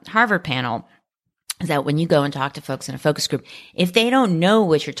on the Harvard panel. Is that when you go and talk to folks in a focus group, if they don't know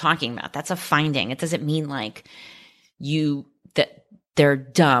what you're talking about, that's a finding. It doesn't mean like that they're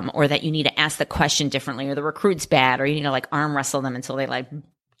dumb or that you need to ask the question differently or the recruit's bad or you need to arm wrestle them until they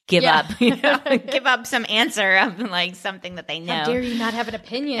give up, give up some answer of something that they know. How dare you not have an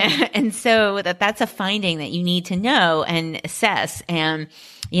opinion? And so that's a finding that you need to know and assess. And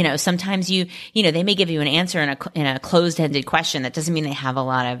sometimes they may give you an answer in a closed-ended question. That doesn't mean they have a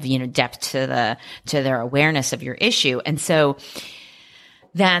lot of, depth to their awareness of your issue. And so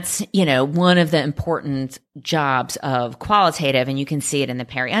that's, one of the important jobs of qualitative, and you can see it in the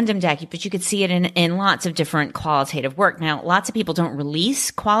Perry Undum deck, but you could see it in lots of different qualitative work. Now, lots of people don't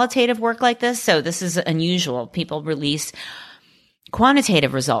release qualitative work like this, so this is unusual. People release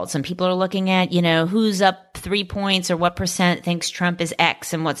quantitative results, and people are looking at, who's up 3 points or what percent thinks Trump is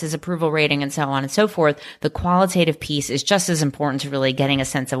X and what's his approval rating and so on and so forth. The qualitative piece is just as important to really getting a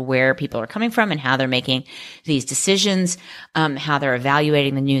sense of where people are coming from and how they're making these decisions, how they're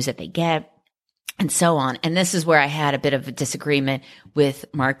evaluating the news that they get, and so on. And this is where I had a bit of a disagreement with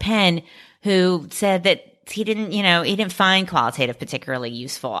Mark Penn, who said that he didn't find qualitative particularly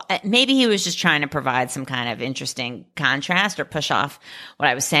useful. Maybe he was just trying to provide some kind of interesting contrast or push off what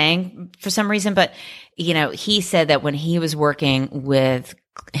I was saying for some reason. But, he said that when he was working with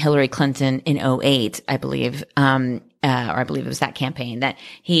Hillary Clinton in 2008, I believe, or I believe it was that campaign, that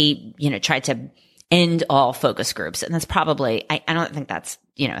he, tried to end all focus groups. And that's probably, I don't think that's,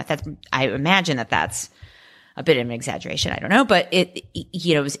 I imagine that that's a bit of an exaggeration. I don't know, but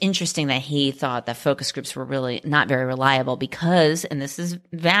it was interesting that he thought that focus groups were really not very reliable because, and this is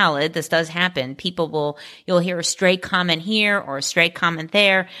valid, this does happen. You'll hear a stray comment here or a stray comment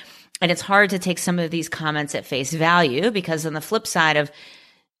there. And it's hard to take some of these comments at face value because on the flip side of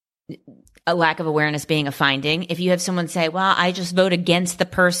a lack of awareness being a finding, if you have someone say, well, I just vote against the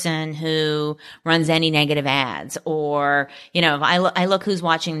person who runs any negative ads, or, if I look who's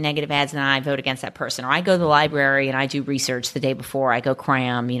watching negative ads and I vote against that person, or I go to the library and I do research the day before, I go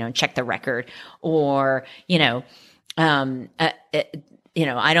cram, check the record, or,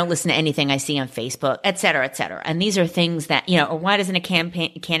 I don't listen to anything I see on Facebook, et cetera, et cetera. And these are things that, or why doesn't a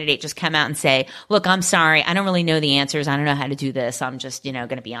candidate just come out and say, look, I'm sorry, I don't really know the answers. I don't know how to do this. I'm just, going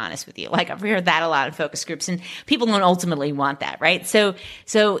to be honest with you. Like I've heard that a lot in focus groups, and people don't ultimately want that, right? So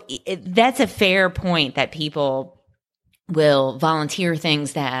that's a fair point that people will volunteer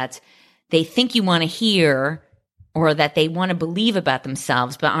things that they think you want to hear or that they want to believe about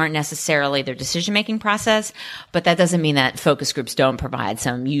themselves, but aren't necessarily their decision-making process. But that doesn't mean that focus groups don't provide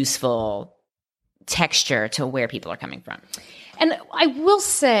some useful texture to where people are coming from. And I will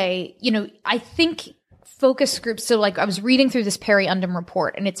say, I think focus groups, so like I was reading through this Perry Undum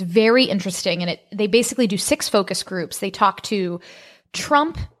report, and it's very interesting. And they basically do 6 focus groups. They talk to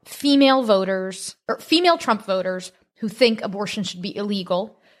Trump female voters, or female Trump voters who think abortion should be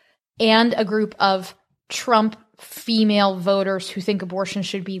illegal, and a group of Trump female voters who think abortion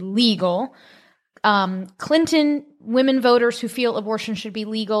should be legal, Clinton women voters who feel abortion should be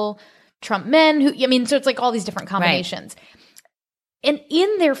legal, Trump men so it's like all these different combinations. Right. And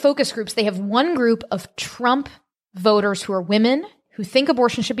in their focus groups, they have one group of Trump voters who are women who think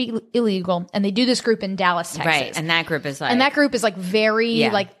abortion should be illegal, and they do this group in Dallas, Texas. Right, and that group is like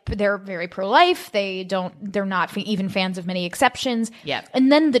very they're very pro-life. They're not even fans of many exceptions. Yeah. And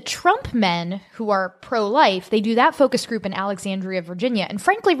then the Trump men who are pro-life, they do that focus group in Alexandria, Virginia. And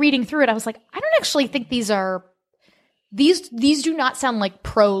frankly, reading through it, I was like, I don't actually think these do not sound like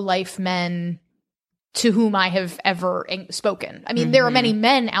pro-life men to whom I have ever spoken. I mean, there are many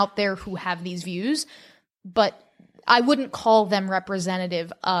men out there who have these views, but I wouldn't call them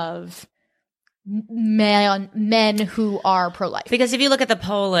representative of men who are pro-life. Because if you look at the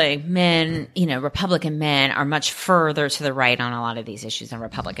polling, men, Republican men are much further to the right on a lot of these issues than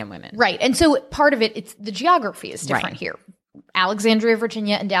Republican women. Right. And so part of it, it's the geography is different here. Alexandria,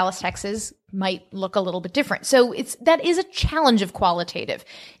 Virginia, and Dallas, Texas might look a little bit different. So that is a challenge of qualitative.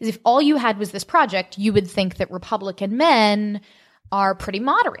 Is if all you had was this project, you would think that Republican men are pretty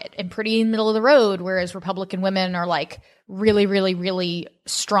moderate and pretty in the middle of the road, whereas Republican women are like really, really, really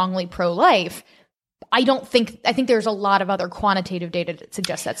strongly pro-life. I think there's a lot of other quantitative data that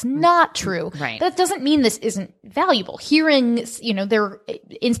suggests that's not true. Right. That doesn't mean this isn't valuable. Hearing, there are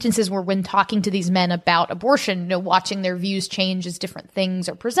instances where when talking to these men about abortion, watching their views change as different things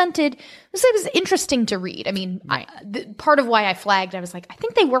are presented, it was interesting to read. I mean, right. Part of why I flagged, I was like, I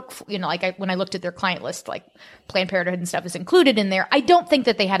think they work, when I looked at their client list, like Planned Parenthood and stuff is included in there. I don't think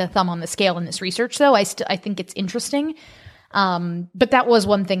that they had a thumb on the scale in this research, though. I think it's interesting. But that was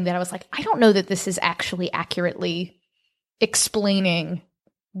one thing that I was like, I don't know that this is actually accurately explaining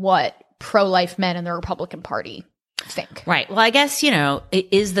what pro-life men in the Republican Party think. Right. Well, I guess,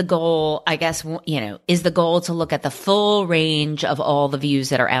 is the goal to look at the full range of all the views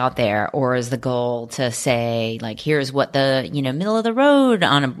that are out there, or is the goal to say, like, here's what the, middle of the road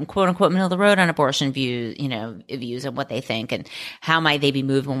on a quote unquote middle of the road on abortion views and what they think and how might they be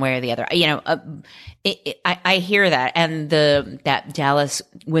moved one way or the other? I hear that. And that Dallas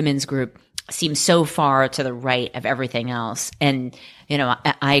women's group seems so far to the right of everything else. And,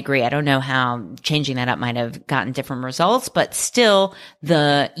 I agree. I don't know how changing that up might have gotten different results, but still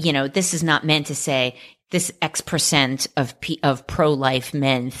this is not meant to say this X percent of pro-life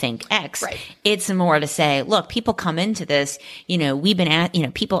men think X. Right. It's more to say, look, people come into this, we've been at,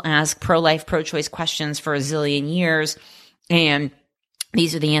 people ask pro-life, pro-choice questions for a zillion years, and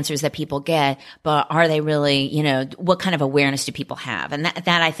these are the answers that people get, but are they really, what kind of awareness do people have? And that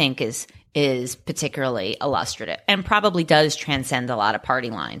I think is particularly illustrative and probably does transcend a lot of party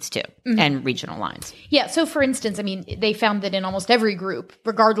lines too, and regional lines. Yeah. So for instance, I mean, they found that in almost every group,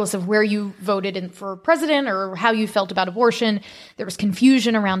 regardless of where you voted for president or how you felt about abortion, there was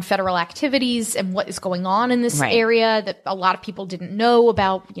confusion around federal activities and what is going on in this area that a lot of people didn't know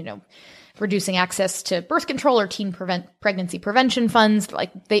about, reducing access to birth control or teen pregnancy prevention funds.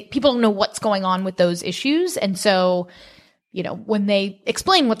 People don't know what's going on with those issues. And so, when they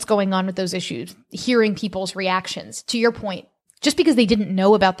explain what's going on with those issues, hearing people's reactions, to your point, just because they didn't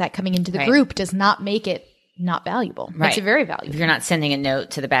know about that coming into the group does not make it not valuable. Right. Makes it very valuable. If you're not sending a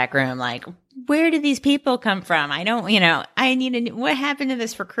note to the back room, like, where did these people come from? I don't, I need what happened to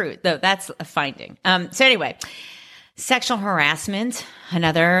this recruit? Though that's a finding. So anyway, sexual harassment,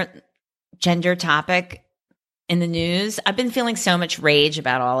 another gender topic in the news. I've been feeling so much rage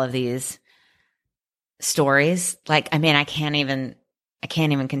about all of these stories. Like, I mean, I can't even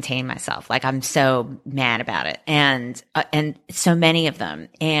contain myself. Like, I'm so mad about it. And so many of them.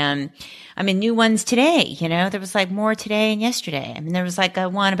 And I mean, new ones today, there was like more today and yesterday. I mean, there was like a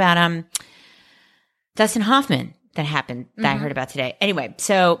one about, Dustin Hoffman that happened that I heard about today. Anyway,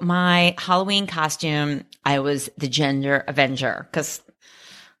 so my Halloween costume, I was the gender avenger because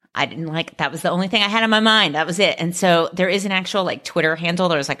I didn't like, that was the only thing I had in my mind. That was it. And so there is an actual like Twitter handle.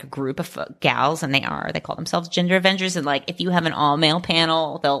 There's like a group of gals and they call themselves gender avengers. And like, if you have an all male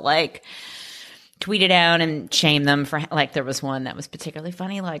panel, they'll like tweet it out and shame them for like, there was one that was particularly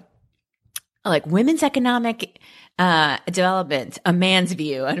funny, like women's economic development, a man's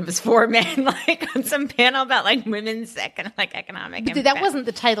view. And it was 4 men, like on some panel about like women's economic impact. That wasn't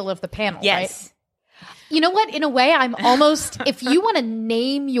the title of the panel, yes. Right? You know what? In a way, I'm almost, if you want to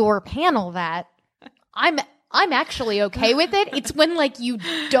name your panel that, I'm actually okay with it. It's when like you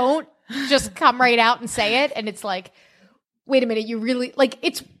don't just come right out and say it. And it's like, wait a minute, you really like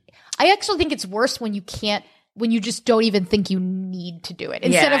I actually think it's worse when you just don't even think you need to do it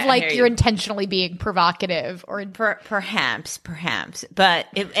instead of like you're intentionally being provocative or perhaps. But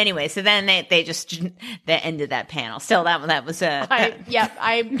anyway, so then they ended that panel. Still, that was I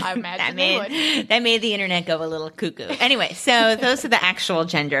imagine that made the internet go a little cuckoo. Anyway, so those are the actual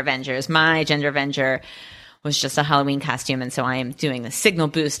gender avengers. My gender avenger was just a Halloween costume, and so I am doing the signal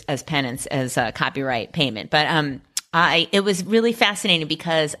boost as penance as a copyright payment. But it was really fascinating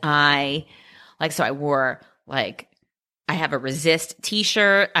because I wore. Like, I have a Resist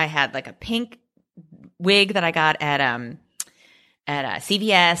t-shirt. I had like a pink wig that I got at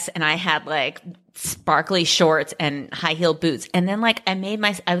CVS, and I had like sparkly shorts and high heel boots. And then like I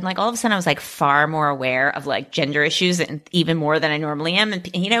like all of a sudden I was like far more aware of like gender issues and even more than I normally am. And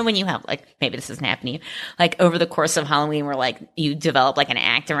when you have like, maybe this isn't happening, like over the course of Halloween where like you develop like an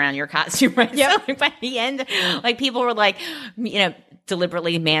act around your costume, right? Yep. So like by the end, like people were like,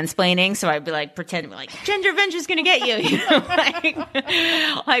 deliberately mansplaining. So I'd be like pretending like gender avenger's gonna get you,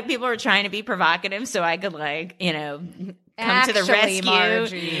 like people were trying to be provocative so I could like, come to the rescue.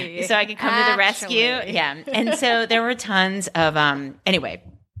 Margie. So I could come to the rescue. Yeah. And so there were tons of, anyway,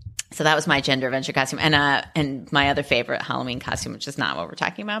 so that was my gender avenger costume. And my other favorite Halloween costume, which is not what we're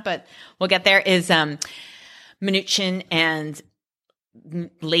talking about, but we'll get there, is, Mnuchin and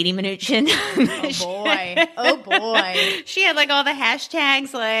Lady Mnuchin. Oh boy. She had like all the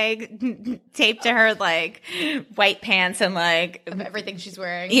hashtags like taped to her like white pants and like of everything she's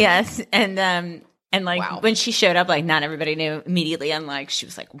wearing. Yes. And like wow. When she showed up, like not everybody knew immediately. I'm like, she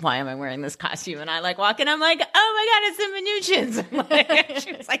was like, why am I wearing this costume? And I like walk in, I'm like, oh my God, it's the Mnuchins. Like,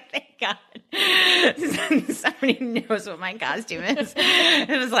 she was like, thank God. Somebody knows what my costume is.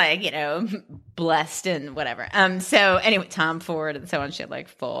 It was like, blessed and whatever. So anyway, Tom Ford and so on. She had like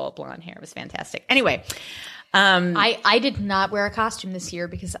full blonde hair. It was fantastic. Anyway. I did not wear a costume this year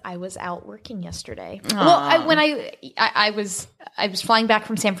because I was out working yesterday. Aww. Well, when I was flying back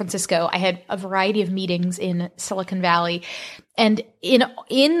from San Francisco, I had a variety of meetings in Silicon Valley, and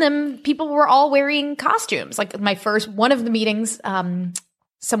in them, people were all wearing costumes. Like one of the meetings,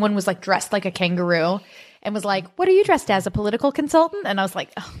 someone was like dressed like a kangaroo. And was like, what are you dressed as, a political consultant? And I was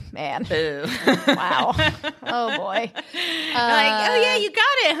like, oh, man. Boo. Wow. Oh, boy. Like, oh, yeah, you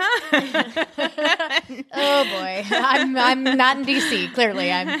got it, huh? Oh, boy. I'm not in D.C., clearly.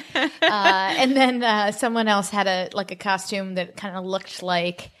 And then someone else had a costume that kind of looked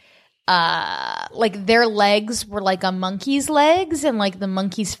like their legs were like a monkey's legs, and like the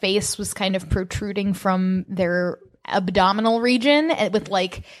monkey's face was kind of protruding from their abdominal region with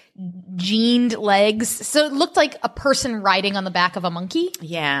like jeaned legs. So it looked like a person riding on the back of a monkey.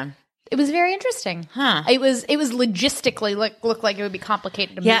 Yeah. It was very interesting. Huh. It was logistically looked like it would be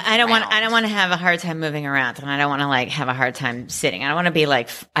complicated to move I don't around. want to have a hard time moving around, and I don't want to like have a hard time sitting. I don't want to be like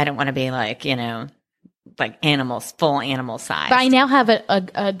like animals, full animal size. But I now have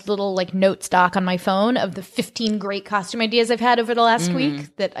a little like note stock on my phone of the 15 great costume ideas I've had over the last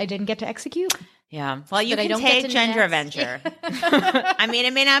week that I didn't get to execute. Yeah. Well, you can take Gender Avenger. I mean,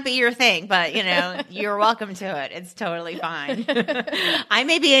 it may not be your thing, but, you're welcome to it. It's totally fine. I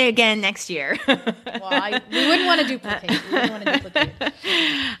may be again next year. Well, we wouldn't want to duplicate.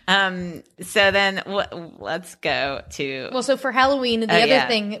 So then let's go to... Well, so for Halloween, the other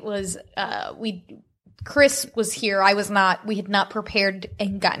thing was Chris was here. I was not. We had not prepared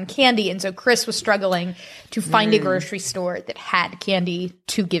and gotten candy. And so Chris was struggling to find a grocery store that had candy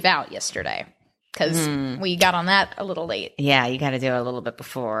to give out yesterday because we got on that a little late. Yeah, you got to do it a little bit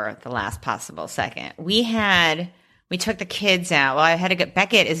before the last possible second. We took the kids out. Well, I had to get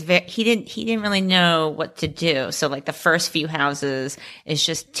Beckett he didn't really know what to do. So like the first few houses is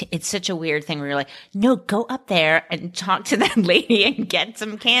just, it's such a weird thing where you're like, no, go up there and talk to that lady and get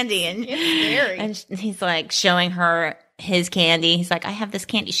some candy. And, and he's like showing her his candy. He's like, I have this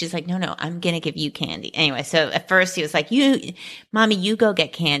candy. She's like, no, I'm going to give you candy. Anyway, so at first he was like, Mommy, you go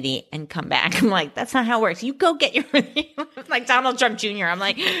get candy and come back. I'm like, that's not how it works. You go get your, like Donald Trump Jr. I'm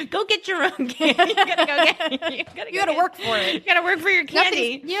like, go get your own candy. You gotta work for it. You gotta work for your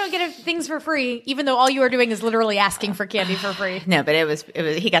candy. You don't get things for free, even though all you are doing is literally asking for candy for free. No, but it was,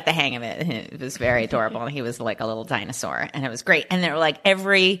 he got the hang of it. It was very adorable. He was like a little dinosaur and it was great. And they were like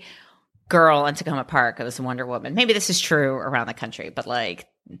every girl in Tacoma Park, it was Wonder Woman. Maybe this is true around the country, but like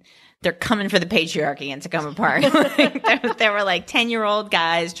they're coming for the patriarchy in Tacoma Park. Like, there were like 10-year-old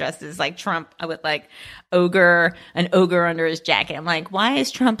guys dressed as like Trump with like an ogre under his jacket. I'm like, why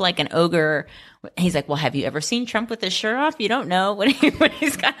is Trump like an ogre? He's like, well, have you ever seen Trump with his shirt off? You don't know what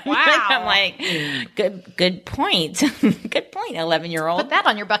he's got. Wow. I'm like, good point. Good point, 11-year-old. Put that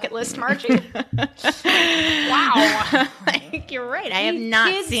on your bucket list, Margie. Wow. Like, you're right. I have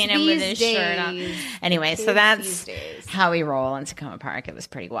not seen him with his shirt on. Anyway, so that's how we roll in Tacoma Park. It was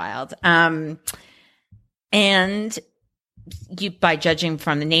pretty wild. And by judging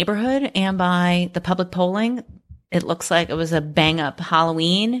from the neighborhood and by the public polling, it looks like it was a bang-up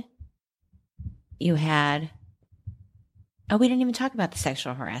Halloween. You had – we didn't even talk about the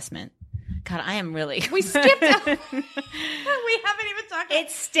sexual harassment. God, I am really – We skipped – we haven't even talked about it.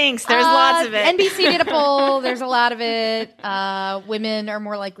 It stinks. There's lots of it. NBC did a poll. There's a lot of it. Women are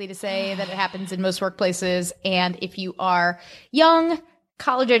more likely to say that it happens in most workplaces. And if you are young,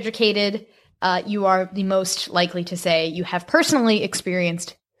 college educated, you are the most likely to say you have personally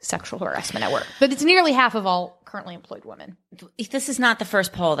experienced sexual harassment at work. But it's nearly half of all currently employed women. This is not the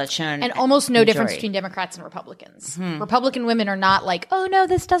first poll that's shown. And almost no difference between Democrats and Republicans. Republican women are not like, oh, no,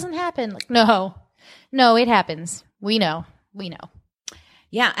 this doesn't happen. Like, no, it happens. We know.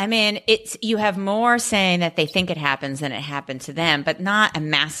 Yeah, I mean, you have more saying that they think it happens than it happened to them, but not a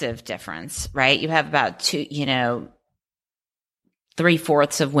massive difference, right? You have about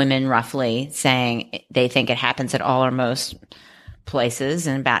 3/4 of women roughly saying they think it happens at all or most places,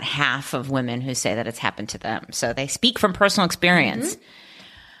 and about half of women who say that it's happened to them. So they speak from personal experience.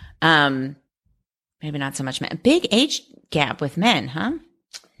 Maybe not so much men. Big age gap with men, huh?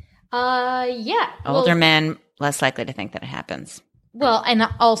 Yeah. Older men, less likely to think that it happens. Well, and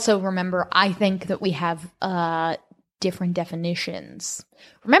also remember, I think that we have different definitions.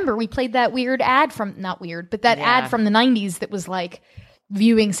 Remember, we played that weird ad ad from the 90s that was like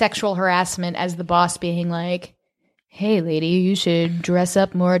viewing sexual harassment as the boss being like, hey, lady, you should dress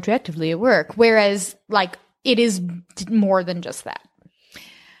up more attractively at work. Whereas, like, it is more than just that.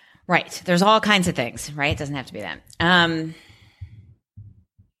 Right. There's all kinds of things, right? It doesn't have to be that.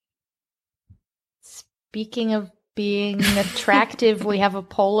 Speaking of being attractive, we have a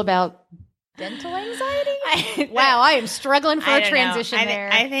poll about dental anxiety? Wow, I am struggling for a transition there.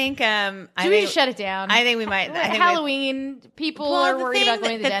 I think Do we shut it down? I think we might. Halloween, people are worried about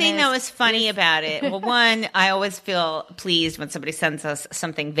going to the dentist. The thing that was funny about it, well, one, I always feel pleased when somebody sends us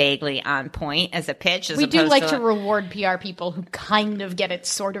something vaguely on point as a pitch. We do like to reward PR people who kind of get it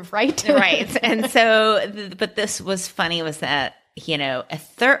sort of right. Right. And so, but this was funny was that, a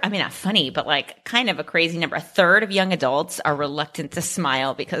third, I mean, not funny, but like kind of a crazy number. A third of young adults are reluctant to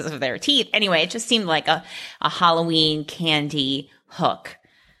smile because of their teeth. Anyway, it just seemed like a Halloween candy hook.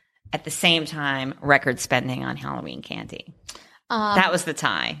 At the same time, record spending on Halloween candy. That was the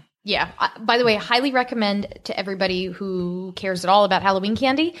tie. Yeah. By the way, I highly recommend to everybody who cares at all about Halloween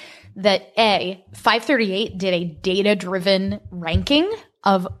candy that 538 did a data-driven ranking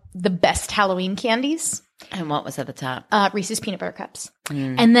of the best Halloween candies. And what was at the top? Reese's Peanut Butter Cups.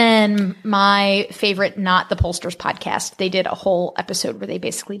 And then my favorite, not the Pollsters podcast, they did a whole episode where they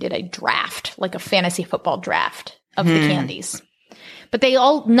basically did a draft, like a fantasy football draft of the candies. But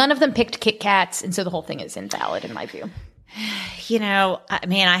none of them picked Kit Kats, and so the whole thing is invalid in my view.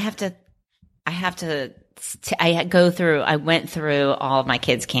 I went through all of my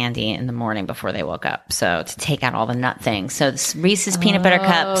kids' candy in the morning before they woke up. So to take out all the nut things. So this Reese's Peanut Butter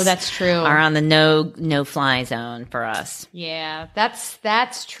Cups that's true. are on the no fly zone for us. Yeah, that's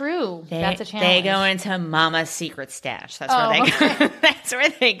true. That's a challenge. They go into Mama's secret stash. That's where they go. That's where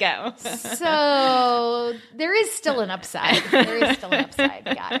they go. So there is still an upside.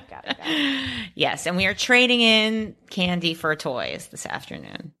 Got it. Yeah, Yes, and we are trading in candy for toys this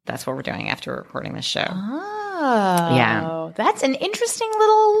afternoon. That's what we're doing after recording this show. Oh, Yeah. That's an interesting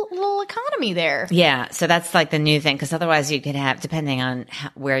little economy there. Yeah, so that's like the new thing, because otherwise you could have, depending on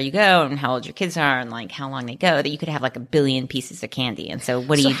where you go and how old your kids are and like how long they go, that you could have like 1 billion pieces of candy. And so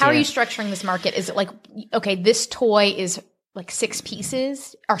what do you do? So how are you structuring this market? Is it like, okay, this toy is like 6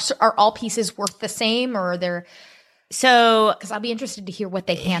 pieces? Are all pieces worth the same, or are there? So, Because I'll be interested to hear what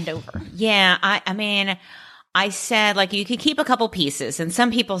they hand over. yeah, I mean, I said, like, you could keep a couple pieces. And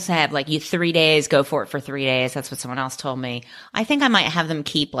some people said, like, 3 days, go for it for 3 days. That's what someone else told me. I think I might have them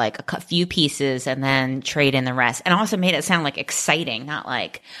keep, like, a few pieces and then trade in the rest. And also made it sound, like, exciting, not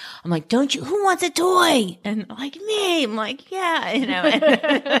like, I'm like, who wants a toy? And, like, me. I'm like, yeah, you know.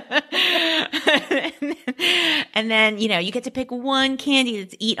 And then, you know, you get to pick one candy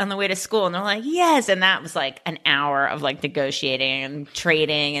to eat on the way to school. And they're like, yes. And that was, like, an hour of, like, negotiating and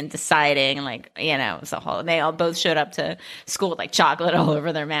trading and deciding. And, like, you know, it was a whole, they all both showed up to school with like chocolate all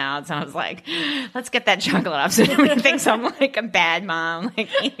over their mouths. And I was like, let's get that chocolate off so nobody thinks I'm like a bad mom, like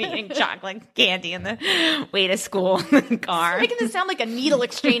eating chocolate candy in the way to school in the car. Making this sound like a needle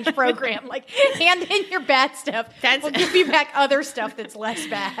exchange program. Like, hand in your bad stuff. We'll give you back other stuff that's less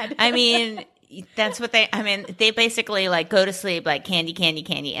bad. I mean, that's what they basically like go to sleep like candy, candy,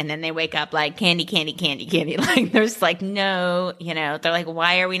 candy. And then they wake up like candy, candy, candy, candy. Like there's like no, you know, they're like,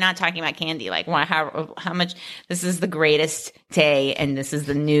 why are we not talking about candy? Like why, how much, this is the greatest day and this is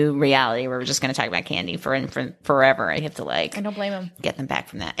the new reality where we're just going to talk about candy for forever. I have to like, I don't blame them. Get them back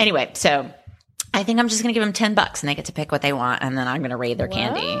from that. Anyway, so I think I'm just going to give them $10 and they get to pick what they want. And then I'm going to raid their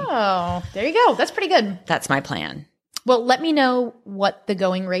candy. Oh, there you go. That's pretty good. That's my plan. Well, let me know what the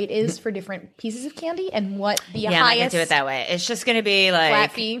going rate is for different pieces of candy and what the I'm not highest. gonna do it that way. It's just gonna be like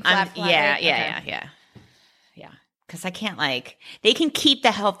flat fee, flat yeah, rate? yeah. Because I can't like they can keep the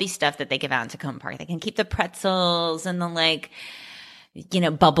healthy stuff that they give out in Tacoma Park. They can keep the pretzels and the like, you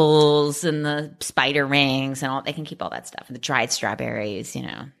know, bubbles and the spider rings and all. They can keep all that stuff and the dried strawberries. You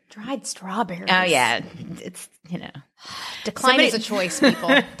know, Dried strawberries. oh yeah, it's you know, Decline is a choice,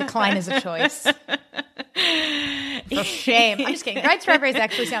 people. Decline is a choice. For shame. I'm just kidding. Dried strawberries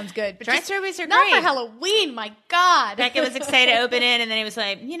actually sounds good. But dried strawberries are not great. for Halloween, my God. Becca was excited to open it, and then he was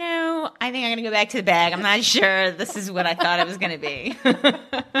like, you know, I think I'm going to go back to the bag. I'm not sure this is what I thought it was going to be.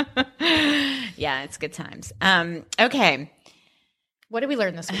 Yeah, it's good times. Okay. What did we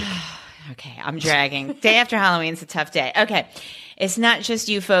learn this week? Okay, I'm dragging. Day after Halloween's a tough day. Okay. It's not just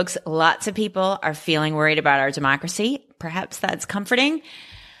you folks. Lots of people are feeling worried about our democracy. Perhaps that's comforting.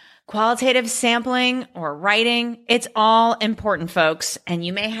 Qualitative sampling or writing, it's all important, folks. And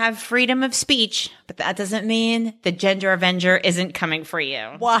you may have freedom of speech, but that doesn't mean the gender avenger isn't coming for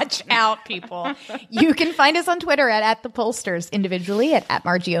you. Watch out, people. You can find us on Twitter at the Pollsters, individually at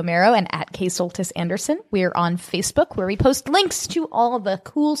Margie O'Maro and at K. Soltis Anderson. We're on Facebook, where we post links to all the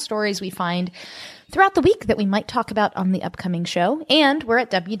cool stories we find throughout the week that we might talk about on the upcoming show. And we're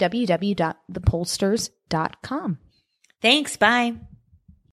at www.thepollsters.com. Thanks. Bye.